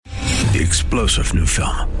the explosive new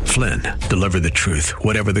film, Flynn, Deliver the Truth,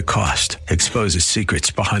 Whatever the Cost, exposes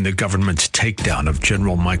secrets behind the government's takedown of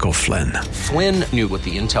General Michael Flynn. Flynn knew what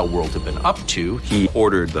the intel world had been up to. He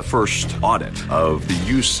ordered the first audit of the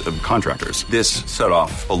use of contractors. This set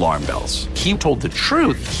off alarm bells. He told the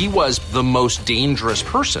truth. He was the most dangerous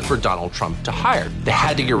person for Donald Trump to hire. They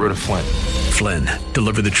had to get rid of Flynn. Flynn,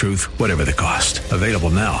 Deliver the Truth, Whatever the Cost. Available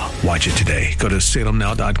now. Watch it today. Go to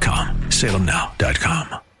salemnow.com.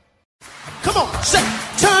 salemnow.com. Come on, say,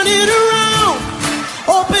 turn it around.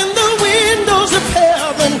 Open the windows of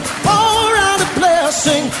heaven. Pour out a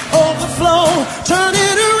blessing, overflow. Turn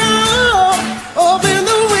it around. Open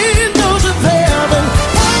the windows of heaven.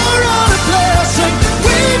 Pour out a blessing.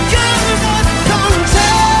 We cannot contain.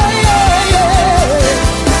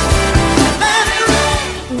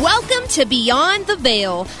 Welcome to Beyond the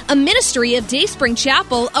Veil, a ministry of Dayspring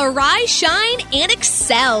Chapel. Arise, shine, and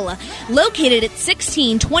excel. Located at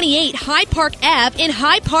 1628 Hyde Park Ave in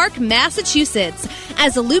Hyde Park, Massachusetts.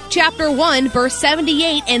 As Luke chapter 1, verse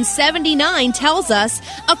 78 and 79 tells us,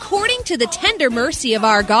 according to the tender mercy of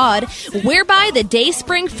our God, whereby the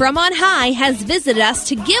dayspring from on high has visited us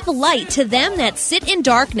to give light to them that sit in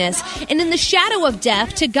darkness and in the shadow of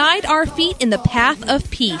death, to guide our feet in the path of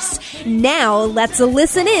peace. Now, let's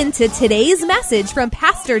listen in to today's message from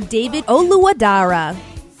Pastor David Oluwadara.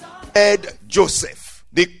 Joseph,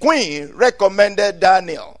 the queen recommended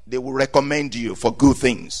Daniel. They will recommend you for good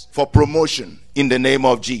things, for promotion in the name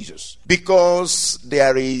of Jesus. Because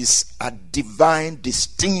there is a divine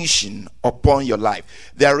distinction upon your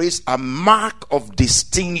life. There is a mark of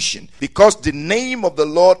distinction. Because the name of the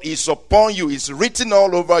Lord is upon you, is written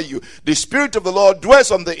all over you. The Spirit of the Lord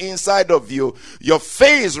dwells on the inside of you. Your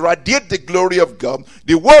face radiates the glory of God.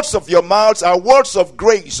 The words of your mouth are words of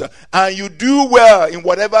grace. And you do well in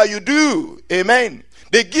whatever you do. Amen.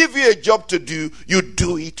 They give you a job to do, you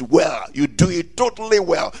do it well. You do it totally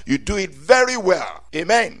well. You do it very well.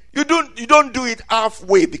 Amen. You don't do it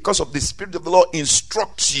halfway, because of the Spirit of the Lord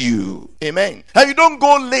instructs you. Amen. And you don't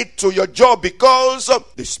go late to your job because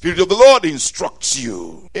the Spirit of the Lord instructs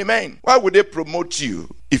you. Amen. Why would they promote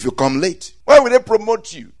you if you come late? Why would they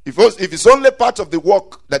promote you if it's only part of the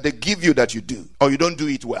work that they give you that you do, or you don't do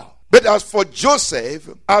it well? But as for Joseph,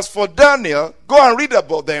 as for Daniel, go and read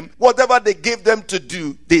about them. Whatever they gave them to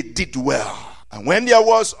do, they did well. And when there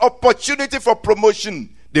was opportunity for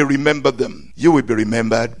promotion, they remembered them. You will be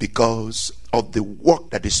remembered because of the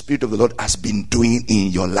work that the Spirit of the Lord has been doing in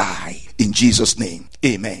your life. In Jesus' name,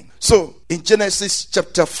 amen. So, in Genesis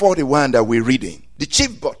chapter 41 that we're reading, the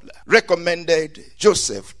chief butler recommended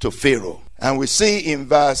Joseph to Pharaoh. And we see in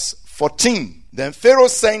verse 14, then Pharaoh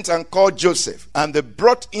sent and called Joseph, and they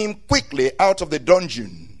brought him quickly out of the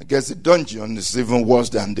dungeon. I guess the dungeon is even worse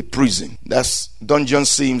than the prison. That dungeon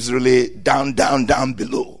seems really down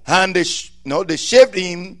below. And they shaved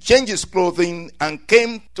him, changed his clothing, and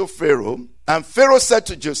came to Pharaoh. And Pharaoh said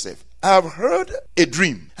to Joseph, I have heard a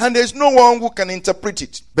dream, and there's no one who can interpret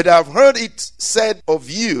it. But I have heard it said of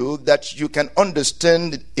you that you can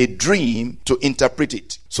understand a dream to interpret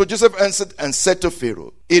it. So Joseph answered and said to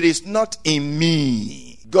Pharaoh, it is not in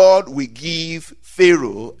me. God will give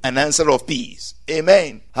Pharaoh an answer of peace.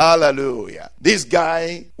 Amen. Hallelujah. This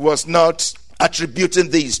guy was not attributing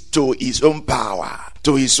this to his own power,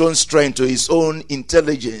 to his own strength, to his own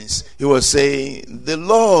intelligence. He was saying, the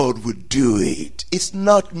Lord would do it. It's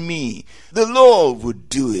not me. The Lord would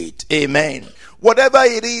do it. Amen. Whatever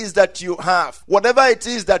it is that you have, whatever it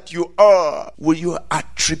is that you are, will you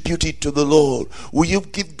attribute it to the Lord? Will you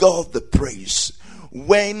give God the praise?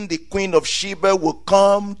 When the Queen of Sheba will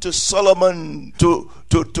come to Solomon to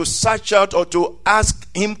search out or to ask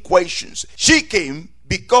him questions, she came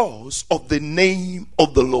because of the name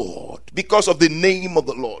of the Lord. Because of the name of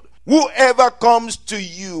the Lord. Whoever comes to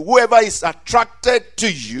you, whoever is attracted to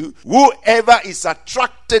you,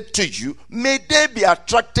 may they be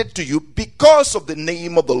attracted to you because of the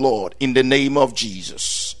name of the Lord, in the name of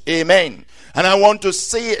Jesus. Amen. And I want to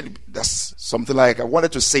say, that's something like I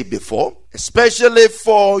wanted to say before, especially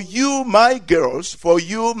for you, my girls, for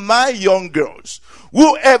you, my young girls,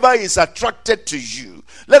 whoever is attracted to you,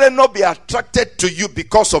 let them not be attracted to you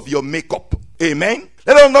because of your makeup. Amen.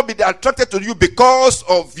 Let them not be attracted to you because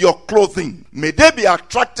of your clothing. May they be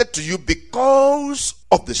attracted to you because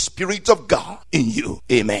of the Spirit of God in you.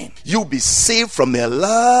 Amen. You'll be saved from a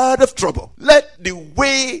lot of trouble. Let the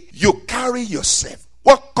way you carry yourself,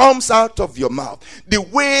 What comes out of your mouth, the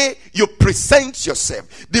way you present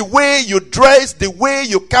yourself, the way you dress, the way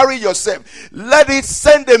you carry yourself, let it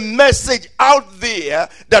send a message out there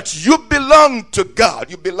that you belong to God,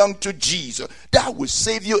 you belong to Jesus. That will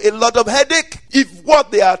save you a lot of headache. If what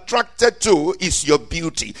they are attracted to is your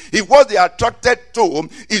beauty, if what they are attracted to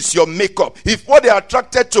is your makeup, if what they are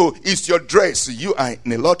attracted to is your dress, you are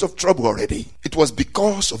in a lot of trouble already. It was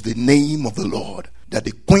because of the name of the Lord that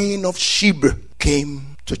the Queen of Sheba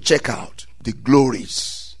came to check out the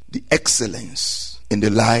glories, the excellence in the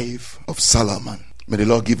life of Solomon. May the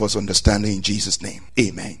Lord give us understanding in Jesus' name.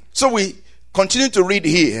 Amen. So we continue to read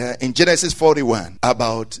here in Genesis 41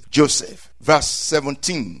 about Joseph. Verse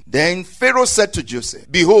 17. Then Pharaoh said to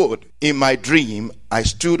Joseph, behold, in my dream I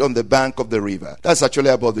stood on the bank of the river. That's actually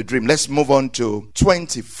about the dream. Let's move on to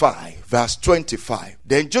 25. Verse 25.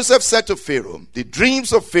 Then Joseph said to Pharaoh, the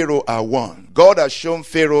dreams of Pharaoh are one. God has shown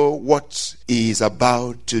Pharaoh what he is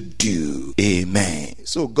about to do. Amen.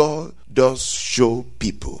 So God does show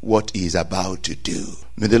people what he is about to do.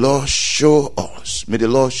 May the Lord show us. May the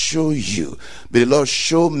Lord show you. May the Lord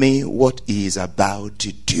show me what he is about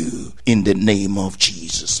to do in the name of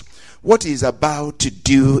Jesus. What he is about to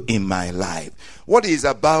do in my life. What he is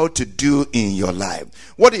about to do in your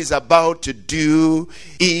life. What he is about to do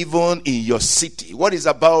even in your city. What he is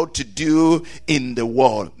about to do in the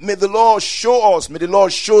world. May the Lord show us. May the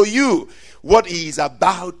Lord show you what he is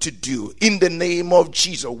about to do in the name of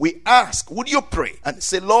Jesus. We ask, would you pray and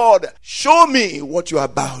say, Lord, show me what you are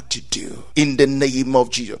about to do in the name of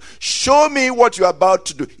Jesus. Show me what you are about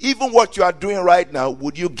to do. Even what you are doing right now,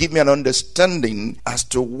 would you give me an understanding as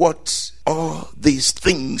to what all these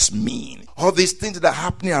things mean? All these things that are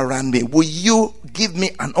happening around me, will you give me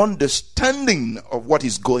an understanding of what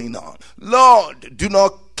is going on? Lord, do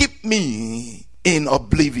not keep me in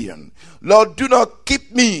oblivion. Lord, do not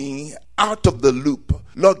keep me out of the loop.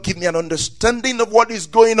 Lord, give me an understanding of what is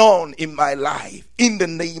going on in my life in the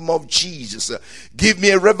name of Jesus. Give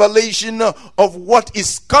me a revelation of what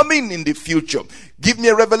is coming in the future. Give me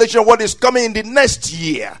a revelation of what is coming in the next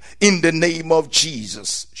year in the name of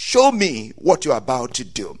Jesus. Show me what you're about to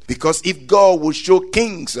do. Because if God will show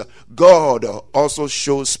kings, God also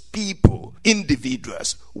shows people,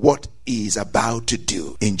 individuals, what he is about to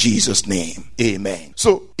do in Jesus' name. Amen.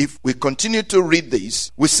 So if we continue to read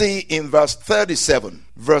this, we see in verse 37,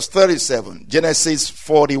 Genesis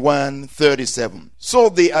 41:37. So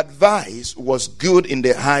the advice was good in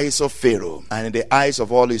the eyes of Pharaoh and in the eyes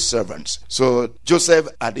of all his servants. So Joseph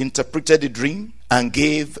had interpreted the dream and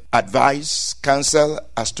gave advice, counsel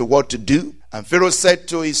as to what to do. And Pharaoh said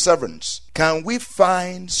to his servants, can we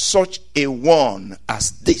find such a one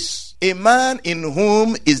as this? A man in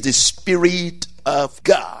whom is the Spirit of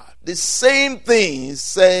God. The same thing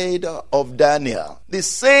said of Daniel. The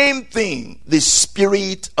same thing, the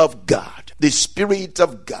Spirit of God. The Spirit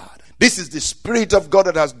of God. This is the Spirit of God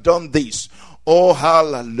that has done this. Oh,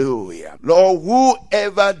 hallelujah. Lord,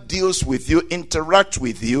 whoever deals with you, interacts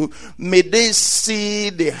with you, may they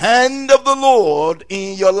see the hand of the Lord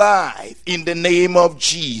in your life in the name of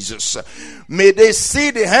Jesus. May they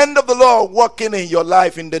see the hand of the Lord working in your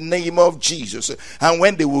life in the name of Jesus. And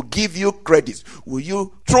when they will give you credit, will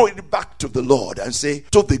you throw it back to the Lord and say,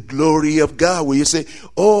 to the glory of God? Will you say,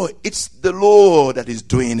 oh, it's the Lord that is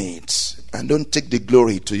doing it? And don't take the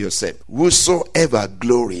glory to yourself. Whosoever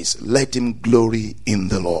glories, let him glory in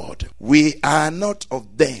the Lord. We are not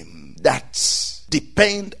of them that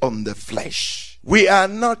depend on the flesh. We are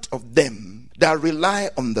not of them that rely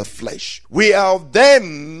on the flesh. We are of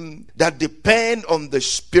them that depend on the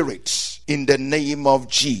Spirit in the name of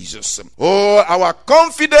Jesus. Oh, our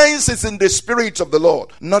confidence is in the Spirit of the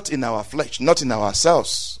Lord, not in our flesh, not in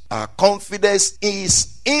ourselves. Our confidence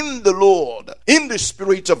is in the Lord, in the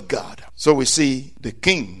Spirit of God. So we see the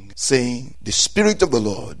king saying, the Spirit of the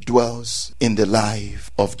Lord dwells in the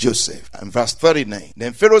life of Joseph. And verse 39,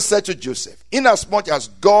 then Pharaoh said to Joseph, inasmuch as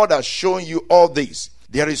God has shown you all this,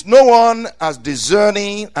 there is no one as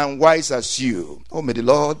discerning and wise as you. Oh, may the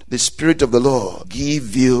Lord, the Spirit of the Lord,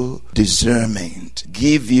 give you discernment,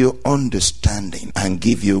 give you understanding, and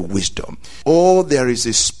give you wisdom. Oh, there is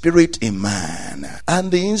a spirit in man,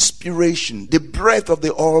 and the inspiration, the breath of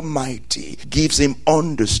the Almighty gives him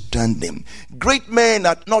understanding. Great men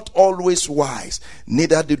are not always wise,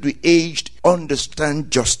 neither do the aged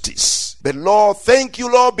understand justice. But Lord, thank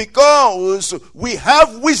you, Lord, because we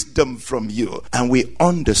have wisdom from you and we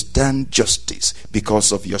understand justice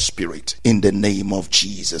because of your Spirit in the name of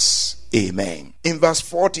Jesus. Amen. In verse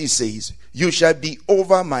 40 it says, you shall be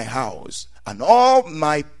over my house, and all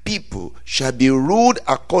my people shall be ruled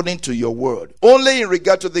according to your word. Only in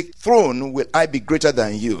regard to the throne will I be greater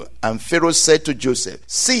than you. And Pharaoh said to Joseph,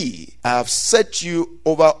 see, I have set you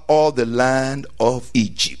over all the land of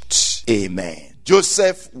Egypt. Amen.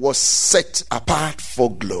 Joseph was set apart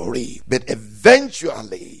for glory, but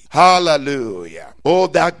eventually, hallelujah, all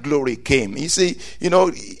that glory came. You see,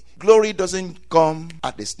 glory doesn't come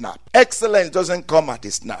at a snap. Excellence doesn't come at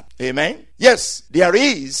a snap. Amen. Yes, there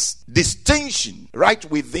is distinction right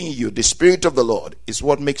within you. The Spirit of the Lord is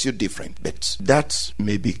what makes you different. But that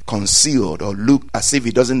may be concealed or look as if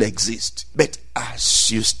it doesn't exist. But as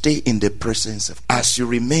you stay in the presence of, as you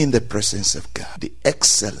remain in the presence of God, the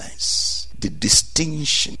excellence, the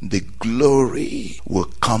distinction, the glory will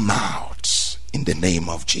come out in the name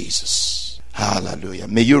of Jesus. Hallelujah.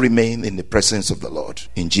 May you remain in the presence of the Lord.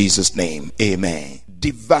 In Jesus' name, amen.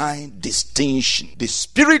 Divine distinction. The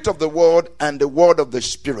Spirit of the Word and the Word of the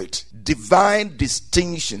Spirit. Divine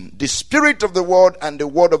distinction. The Spirit of the Word and the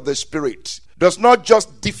Word of the Spirit does not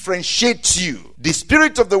just differentiate you. The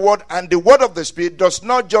Spirit of the Word and the Word of the Spirit does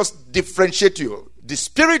not just differentiate you. The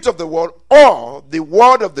Spirit of the Word or the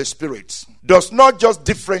Word of the Spirit does not just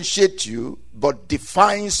differentiate you, but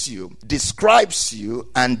defines you, describes you,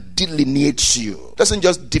 and delineates you. Doesn't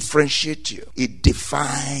just differentiate you, it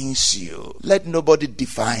defines you. Let nobody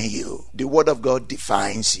define you. The Word of God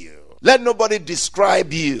defines you. Let nobody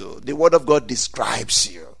describe you. The Word of God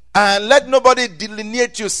describes you. And let nobody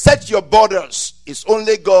delineate you, set your borders. It's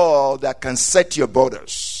only God that can set your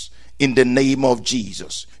borders. In the name of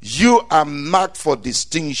Jesus, you are marked for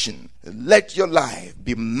distinction. Let your life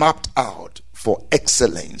be mapped out for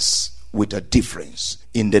excellence with a difference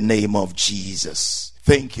in the name of Jesus.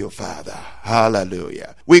 Thank you, Father.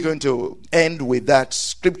 Hallelujah. We're going to end with that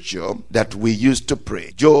scripture that we used to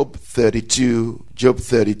pray. Job 32,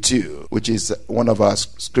 which is one of our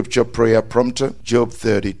scripture prayer prompter. Job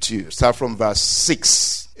 32. Start from verse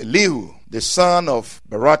 6. Elihu, the son of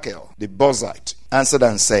Barachel, the Buzite, answered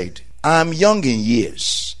and said, I am young in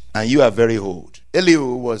years, and you are very old.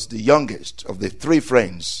 Elihu was the youngest of the three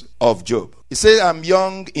friends of Job. He said, I'm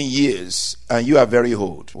young in years, and you are very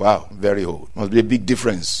old. Wow, very old. Must be a big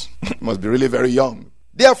difference. Must be really very young.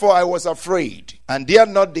 Therefore, I was afraid, and dared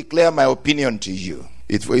not declare my opinion to you.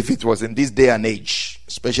 If it was in this day and age,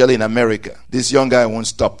 especially in America, this young guy won't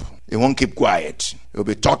stop. He won't keep quiet. He'll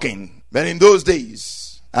be talking. But in those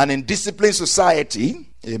days, and in disciplined society,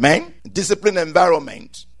 amen, disciplined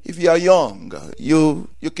environment, if you are young, you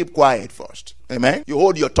keep quiet first. Amen. You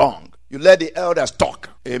hold your tongue. You let the elders talk.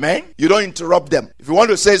 Amen. You don't interrupt them. If you want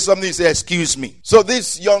to say something, you say, excuse me. So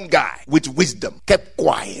this young guy with wisdom kept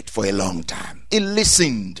quiet for a long time. He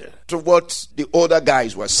listened to what the older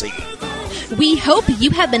guys were saying. We hope you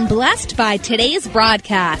have been blessed by today's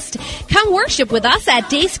broadcast. Come worship with us at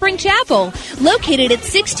Dayspring Chapel, located at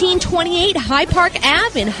 1628 High Park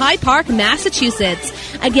Ave in High Park, Massachusetts.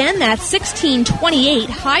 Again, that's 1628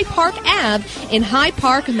 High Park Ave in High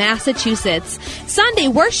Park, Massachusetts. Sunday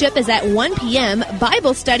worship is at 1 p.m.,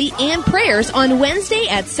 Bible study and prayers on Wednesday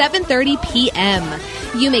at 7:30 p.m.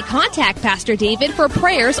 You may contact Pastor David for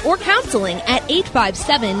prayers or counseling at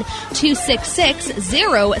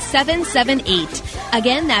 857-266-0778.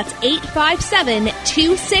 Again, that's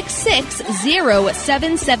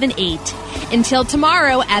 857-266-0778. Until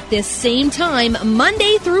tomorrow at this same time,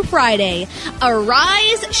 Monday through Friday,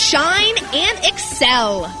 arise, shine, and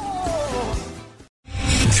excel.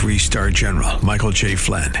 3-star General Michael J.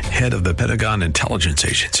 Flynn, head of the Pentagon Intelligence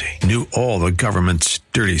Agency, knew all the government's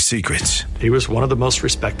dirty secrets. He was one of the most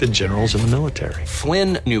respected generals in the military.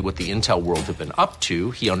 Flynn knew what the intel world had been up to.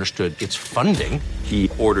 He understood its funding. He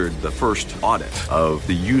ordered the first audit of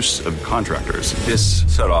the use of contractors. This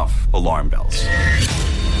set off alarm bells.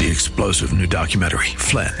 The explosive new documentary,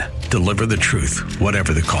 Flynn, Deliver the Truth,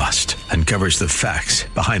 Whatever the Cost, uncovers the facts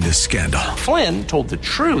behind this scandal. Flynn told the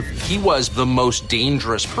truth. He was the most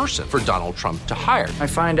dangerous person for Donald Trump to hire. I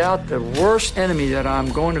find out the worst enemy that I'm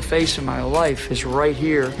going to face in my life is right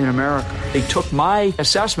here in America. They took my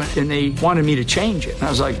assessment and they wanted me to change it. And I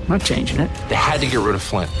was like, I'm not changing it. They had to get rid of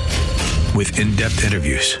Flynn. With in-depth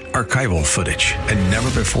interviews, archival footage, and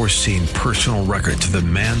never-before-seen personal records of the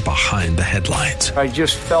man behind the headlines. I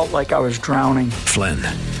just felt like I was drowning. Flynn,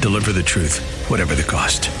 Deliver the Truth, Whatever the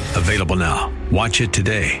Cost. Available now. Watch it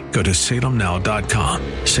today. Go to salemnow.com.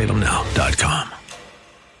 salemnow.com.